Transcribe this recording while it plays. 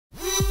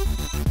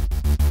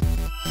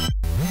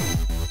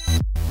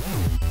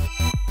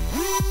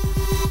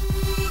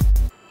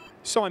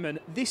Simon,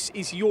 this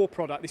is your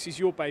product, this is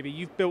your baby,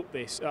 you've built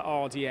this at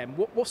RDM.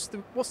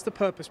 What's the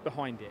purpose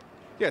behind it?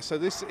 Yeah, so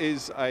this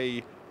is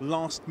a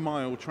last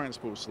mile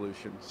transport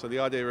solution. So the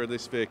idea of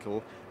this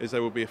vehicle is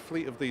there will be a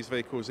fleet of these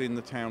vehicles in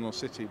the town or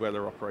city where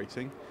they're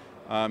operating.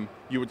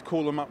 You would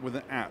call them up with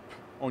an app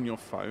on your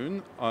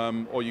phone,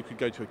 or you could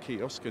go to a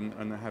kiosk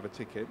and have a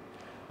ticket.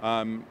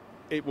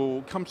 It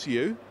will come to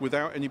you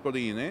without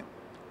anybody in it.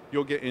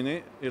 You'll get in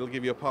it, it'll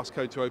give you a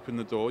passcode to open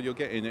the door, you'll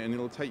get in it and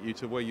it'll take you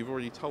to where you've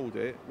already told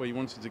it, where you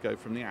wanted to go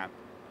from the app.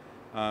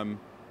 Yeah.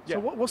 So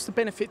what's the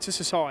benefit to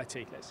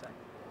society, let's say?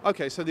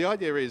 Okay, so the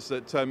idea is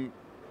that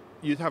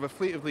you'd have a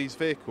fleet of these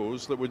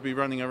vehicles that would be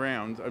running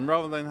around, and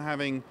rather than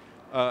having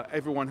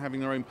everyone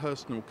having their own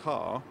personal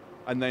car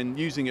and then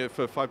using it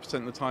for 5%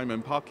 of the time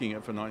and parking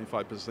it for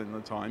 95% of the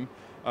time,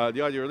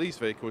 the idea of these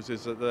vehicles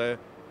is that they're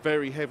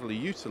very heavily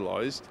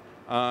utilised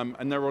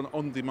and they're on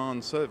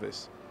on-demand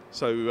service.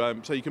 So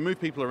you can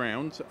move people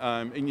around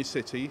in your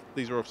city.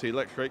 These are obviously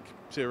electric,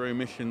 zero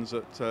emissions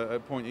at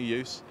point of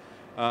use,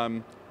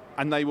 and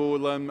they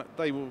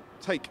will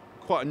take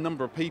quite a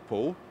number of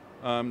people.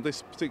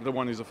 This particular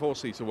one is a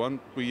 4-seater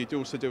one, but you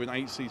also do an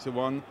 8-seater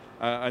one,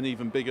 and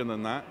even bigger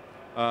than that.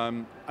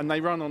 And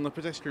they run on the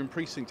pedestrian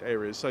precinct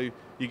areas. So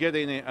you get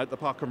in it at the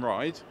park and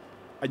ride,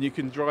 and you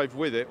can drive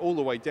with it all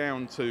the way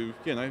down to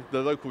the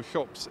local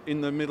shops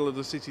in the middle of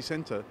the city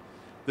centre.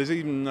 There's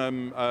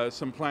even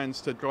some plans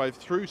to drive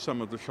through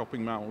some of the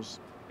shopping malls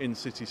in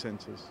city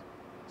centres.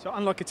 So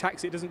unlike a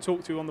taxi, it doesn't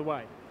talk to you on the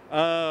way?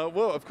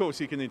 Well, of course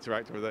you can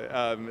interact with it.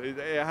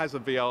 It has a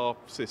VR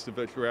system,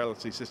 virtual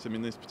reality system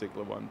in this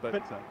particular one.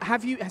 But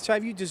have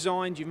you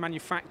designed, you've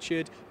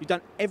manufactured, you've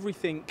done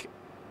everything?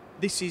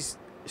 This is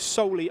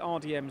solely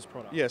RDM's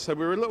product? Yeah, so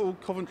we're a little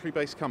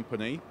Coventry-based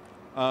company.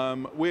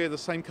 We're the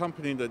same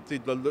company that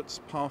did the Lutz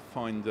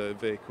Pathfinder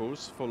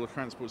vehicles for the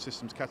Transport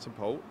Systems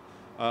Catapult,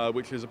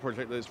 which is a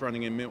project that's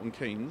running in Milton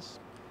Keynes.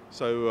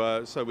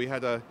 So we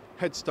had a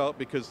head start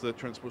because the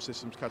Transport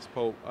Systems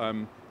Catapult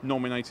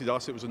nominated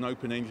us. It was an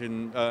open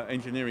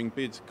engineering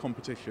bid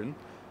competition.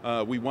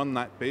 We won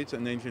that bid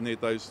and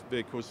engineered those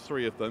vehicles,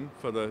 3 of them,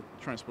 for the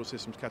Transport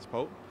Systems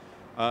Catapult.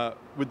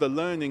 With the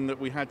learning that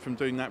we had from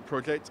doing that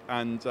project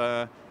and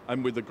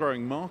with the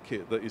growing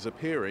market that is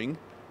appearing,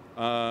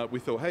 we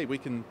thought, hey, we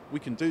can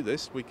do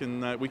this. We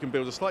can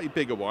build a slightly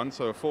bigger one,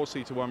 so a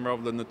 4-seater one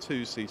rather than the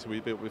 2-seater we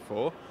built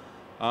before.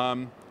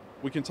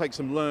 We can take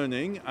some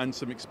learning and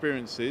some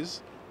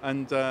experiences,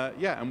 and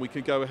and we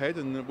could go ahead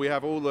and we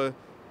have all the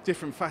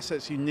different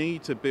facets you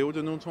need to build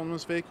an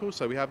autonomous vehicle.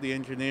 So we have the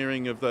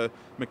engineering of the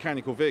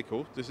mechanical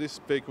vehicle.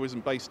 This vehicle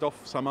isn't based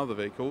off some other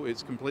vehicle.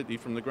 It's completely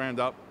from the ground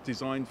up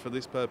designed for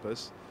this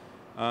purpose.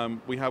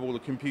 We have all the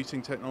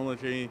computing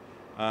technology.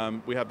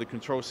 We have the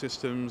control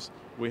systems.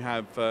 We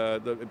have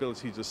the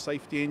ability to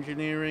safety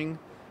engineering.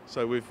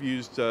 So we've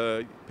used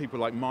people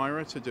like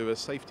Myra to do a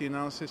safety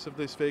analysis of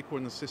this vehicle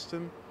and the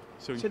system.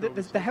 So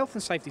the health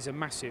and safety is a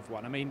massive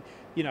one. I mean,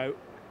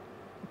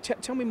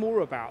 tell me more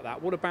about that.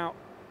 What about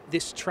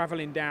this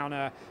travelling down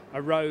a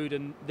road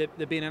and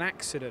there being an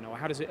accident, or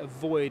how does it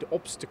avoid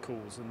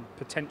obstacles and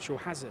potential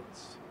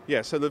hazards?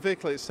 Yeah, so the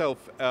vehicle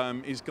itself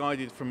is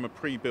guided from a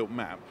pre-built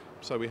map.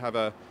 So we have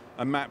a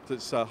map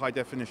that's a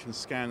high-definition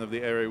scan of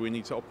the area we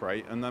need to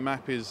operate, and the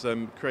map is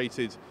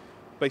created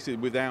basically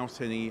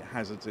without any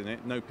hazards in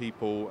it. No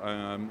people.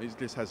 It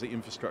just has the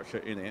infrastructure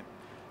in it.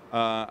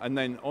 And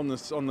then on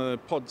the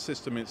pod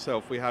system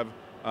itself, we have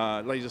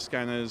laser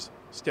scanners,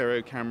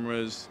 stereo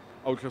cameras,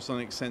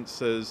 ultrasonic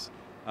sensors,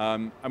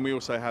 and we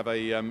also have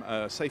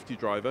a safety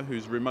driver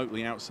who's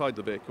remotely outside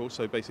the vehicle,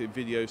 so basically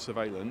video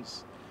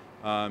surveillance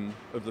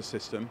of the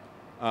system.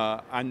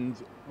 And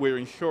we're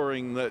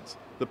ensuring that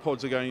the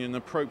pods are going at an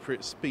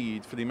appropriate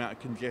speed for the amount of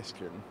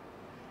congestion.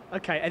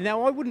 Okay, and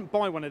now I wouldn't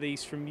buy one of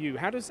these from you.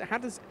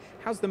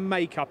 How's the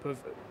makeup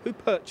of who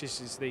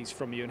purchases these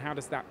from you, and how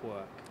does that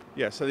work?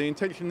 Yeah, so the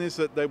intention is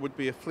that there would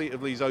be a fleet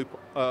of these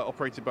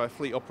operated by a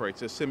fleet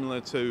operator, similar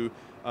to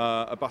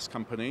a bus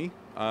company,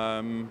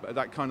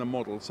 that kind of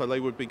model. So they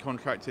would be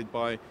contracted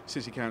by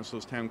city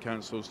councils, town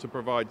councils to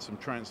provide some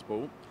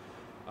transport.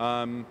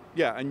 And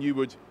you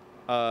would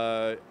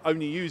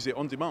only use it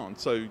on demand.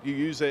 So you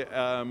use it,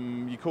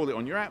 you call it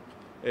on your app,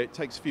 it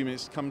takes a few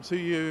minutes to come to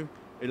you,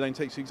 it then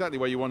takes you exactly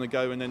where you want to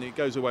go, and then it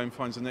goes away and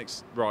finds the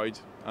next ride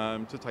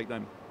to take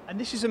them. And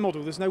this is a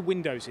model, there's no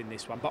windows in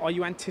this one, but are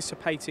you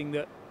anticipating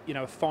that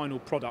a final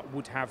product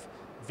would have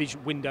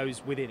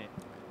windows within it?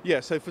 Yeah,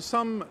 so for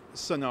some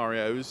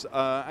scenarios,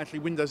 actually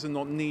windows are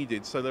not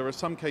needed. So there are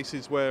some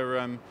cases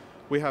where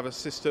we have a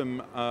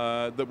system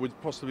that would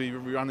possibly be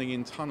running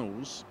in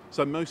tunnels,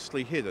 so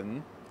mostly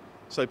hidden.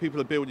 So people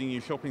are building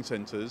new shopping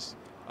centres.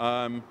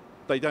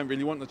 They don't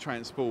really want the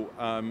transport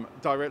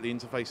directly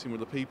interfacing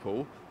with the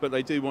people, but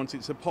they do want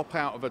it to pop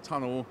out of a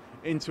tunnel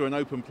into an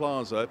open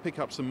plaza, pick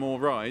up some more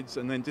rides,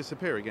 and then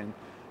disappear again.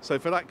 So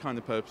for that kind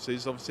of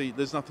purposes, obviously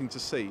there's nothing to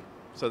see.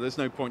 So there's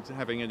no point to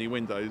having any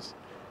windows.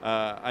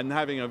 And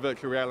having a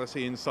virtual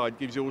reality inside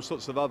gives you all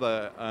sorts of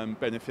other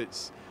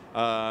benefits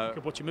You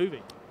could watch a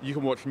movie. You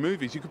can watch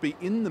movies. You could be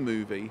in the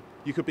movie.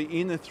 You could be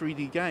in a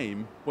 3D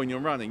game when you're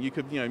running. You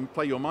could,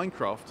 play your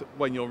Minecraft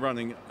when you're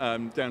running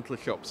down to the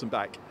shops and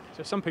back.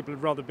 So some people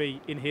would rather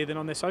be in here than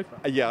on their sofa.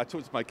 Yeah, I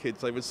talked to my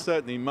kids. They would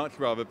certainly much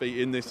rather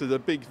be in this as a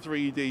big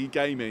 3D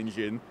game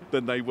engine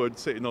than they would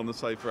sitting on the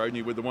sofa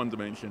only with the one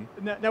dimension.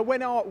 Now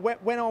when are we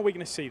going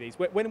to see these?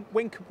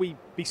 When could we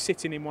be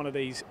sitting in one of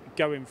these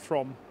going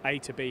from A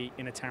to B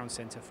in a town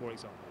centre, for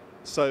example?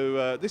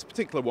 So this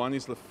particular one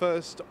is the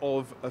first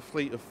of a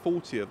fleet of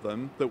 40 of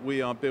them that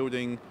we are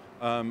building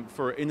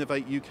for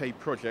Innovate UK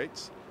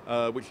project,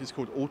 which is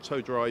called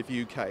Autodrive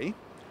UK.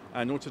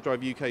 And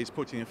Autodrive UK is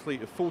putting a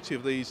fleet of 40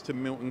 of these to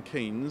Milton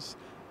Keynes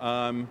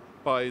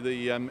by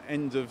the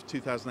end of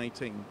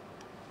 2018.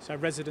 So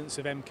residents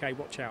of MK,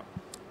 watch out.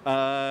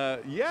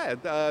 Yeah,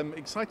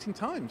 exciting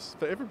times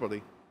for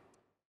everybody.